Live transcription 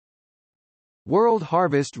World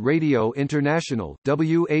Harvest Radio International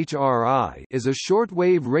 (WHRI) is a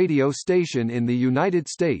shortwave radio station in the United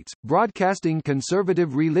States, broadcasting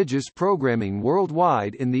conservative religious programming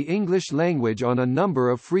worldwide in the English language on a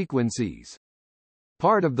number of frequencies.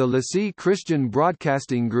 Part of the LaSalle Christian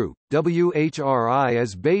Broadcasting Group, WHRI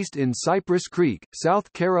is based in Cypress Creek,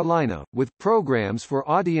 South Carolina, with programs for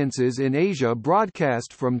audiences in Asia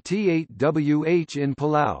broadcast from T8WH in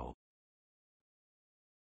Palau.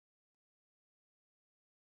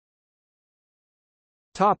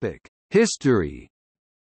 History.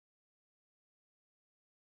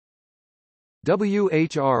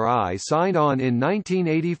 WHRI signed on in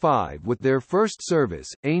 1985 with their first service,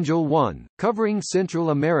 Angel 1, covering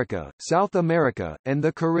Central America, South America, and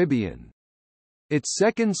the Caribbean. Its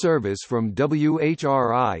second service from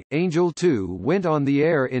WHRI, Angel 2, went on the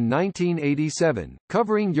air in 1987,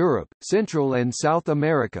 covering Europe, Central and South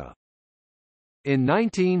America. In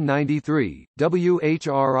 1993,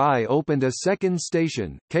 WHRI opened a second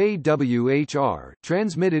station, KWHR,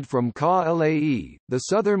 transmitted from Ka-Lae, the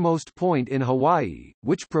southernmost point in Hawaii,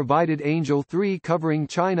 which provided Angel 3 covering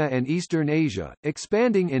China and Eastern Asia,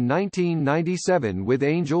 expanding in 1997 with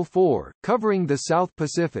Angel 4, covering the South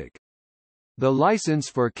Pacific. The license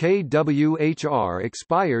for KWHR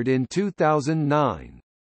expired in 2009.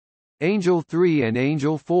 Angel 3 and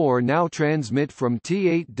Angel 4 now transmit from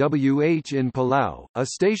T8WH in Palau, a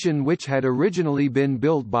station which had originally been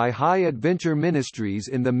built by High Adventure Ministries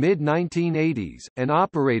in the mid-1980s, and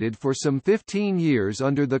operated for some 15 years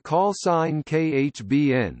under the call sign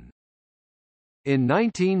KHBN. In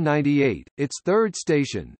 1998, its third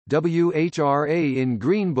station, WHRA in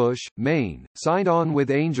Greenbush, Maine, signed on with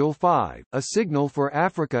Angel 5, a signal for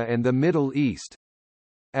Africa and the Middle East.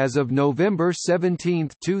 As of November 17,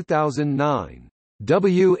 2009,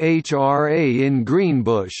 WHRA in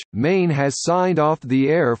Greenbush, Maine has signed off the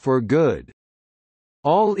air for good.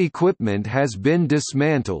 All equipment has been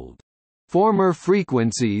dismantled. Former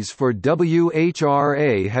frequencies for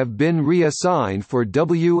WHRA have been reassigned for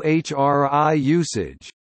WHRI usage.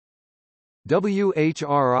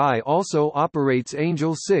 WHRI also operates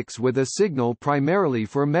Angel 6 with a signal primarily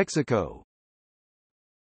for Mexico.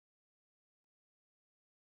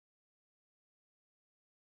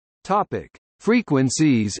 Topic: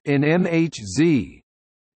 Frequencies in MHZ.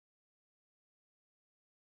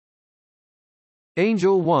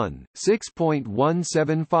 Angel 1,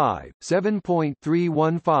 6.175,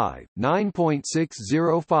 7.315,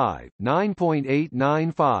 9.605,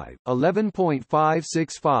 9.895,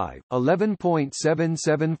 11.565,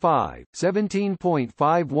 11.775,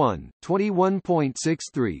 17.51,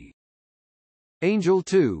 21.63. Angel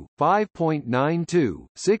 2, 5.92,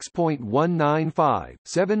 6.195,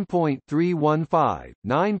 7.315,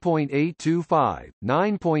 9.825,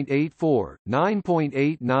 9.84,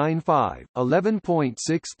 9.895,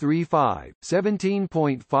 11.635,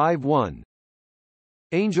 17.51.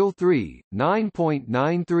 Angel 3,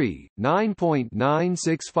 9.93,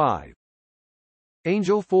 9.965.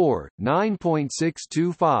 Angel 4,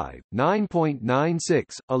 9.625,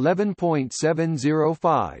 9.96,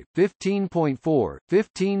 11.705, 15.4,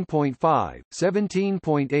 15.5,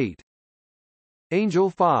 17.8.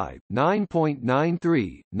 Angel 5,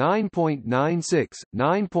 9.93, 9.96,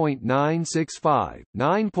 9.965,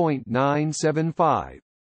 9.975.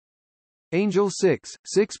 Angel 6,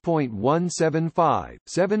 6.175,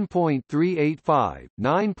 7.385,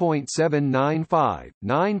 9.795,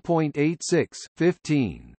 9.86,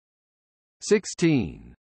 15.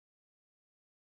 16.